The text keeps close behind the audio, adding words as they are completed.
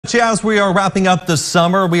much as we are wrapping up the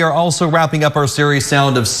summer, we are also wrapping up our series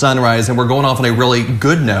Sound of Sunrise, and we're going off on a really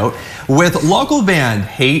good note with local band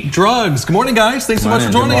Hate Drugs. Good morning, guys. Thanks so much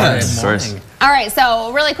for joining us. All right,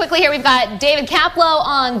 so really quickly here, we've got David Kaplow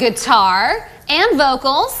on guitar and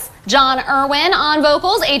vocals, John Irwin on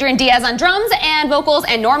vocals, Adrian Diaz on drums and vocals,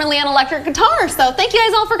 and Norman Lee on electric guitar. So thank you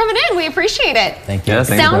guys all for coming in. We appreciate it. Thank you. Yeah,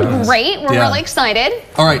 sound great. We're really excited.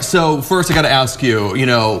 All right, so first I got to ask you,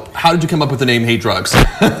 how did you come up with the name Hate Drugs?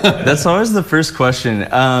 That's always the first question.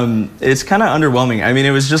 It's kind of underwhelming. I mean,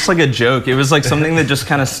 it was just like a joke. It was like something that just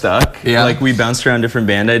kind of stuck. Yeah. Like we bounced around different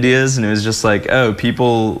band ideas, and it was just like, oh,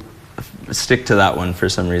 people stick to that one for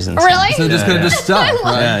some reason. Really? So it just kind of just stuck,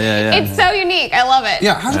 right? Yeah. It's so unique. I love it.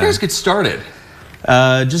 Yeah. How did you guys get started?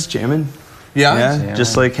 Just jamming. Yeah?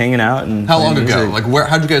 Just like hanging out. And how long ago? music. Like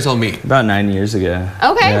how did you guys all meet? About 9 years ago.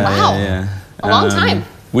 Okay, wow. Yeah. A long time.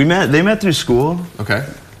 They met through school. Okay.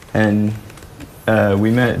 And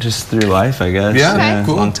we met just through life, I guess. Yeah, okay.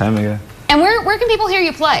 Cool. A long time ago. And where can people hear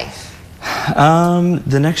you play?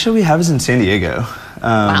 The next show we have is in San Diego.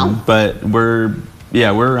 Wow. But we're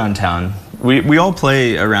around town. We all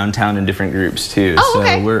play around town in different groups too,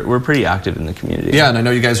 so we're pretty active in the community. Yeah, and I know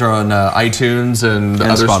you guys are on iTunes and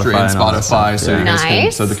other Spotify, so you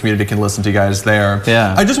guys so the community can listen to you guys there.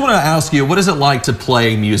 Yeah. I just want to ask you, what is it like to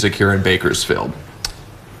play music here in Bakersfield?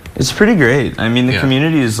 It's pretty great. I mean, the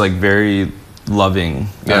community is like very loving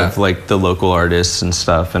of like the local artists and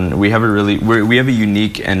stuff, and we have we have a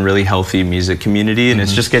unique and really healthy music community, and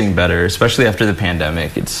it's just getting better, especially after the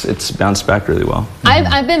pandemic. It's bounced back really well.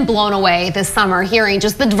 I've been blown away this summer hearing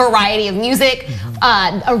just the variety of music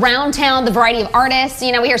around town, the variety of artists.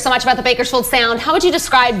 We hear so much about the Bakersfield sound. How would you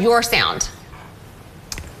describe your sound?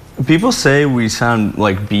 People say we sound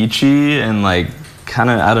like beachy and like kind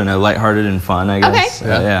of, I don't know, lighthearted and fun, I guess. Okay.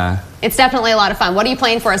 Yeah. It's definitely a lot of fun. What are you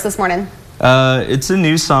playing for us this morning? It's a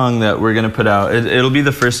new song that we're gonna put out. It'll be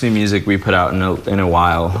the first new music we put out in a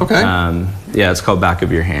while. Okay. Yeah, it's called Back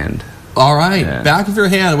of Your Hand. All right, Back of Your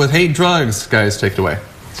Hand with Hate Drugs. Guys, take it away.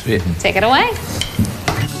 Sweet. Take it away.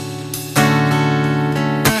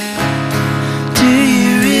 Do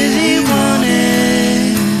you really want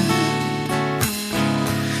it?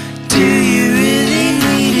 Do you really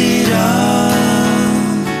need it all?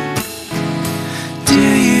 Do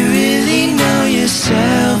you really know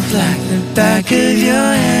yourself like the back of your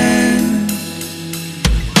hand?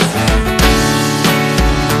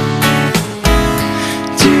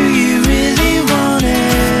 Do you really want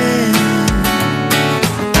it?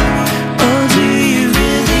 Or do you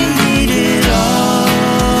really need it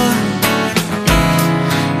all?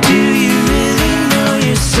 Do you really know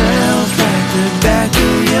yourself like the back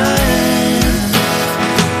of your hand?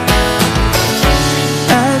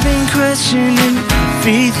 I've been questioning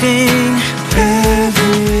everything,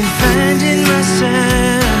 finding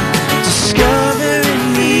myself, discovering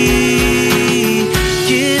me,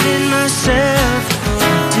 giving myself a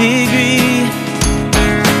degree.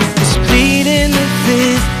 This pleading the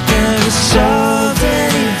fifth never solved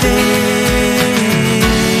anything.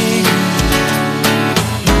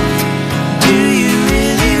 Do you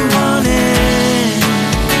really want it?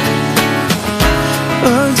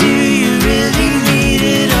 Or do you really need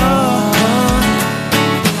it all?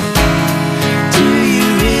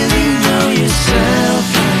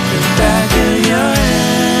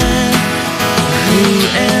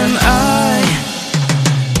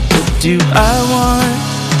 Do I want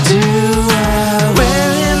to?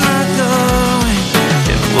 Where am I going?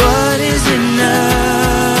 And what is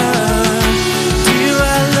enough? Do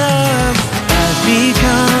I love what I've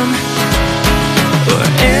become? Or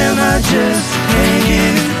am I just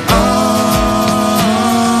hanging on?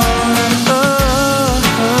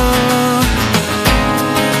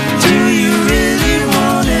 Do you really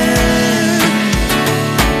want it?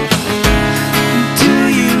 Do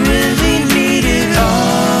you really need it all?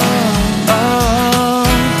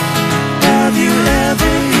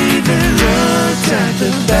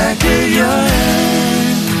 The back of your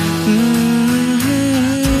hand.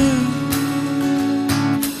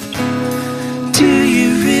 Do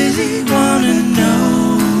you really wanna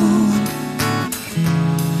know?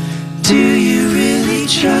 Do you really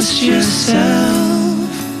trust yourself?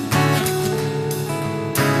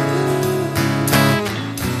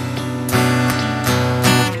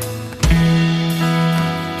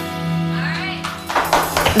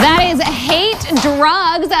 That is Hate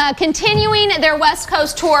Drugs, continuing their West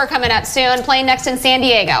Coast tour coming up soon, playing next in San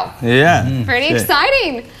Diego. Yeah. Pretty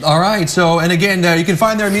exciting. All right, so, and again, you can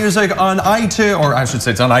find their music on iTunes, or I should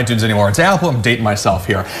say it's on iTunes anymore. It's Apple, I'm dating myself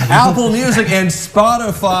here. Apple Music and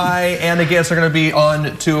Spotify, and again, they're going to be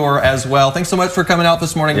on tour as well. Thanks so much for coming out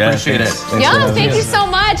this morning. Appreciate it. Yeah, thank you so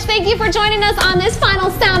much. for joining us on this final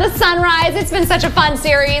Sound of Sunrise. It's been such a fun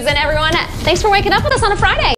series, and everyone, thanks for waking up with us on a Friday.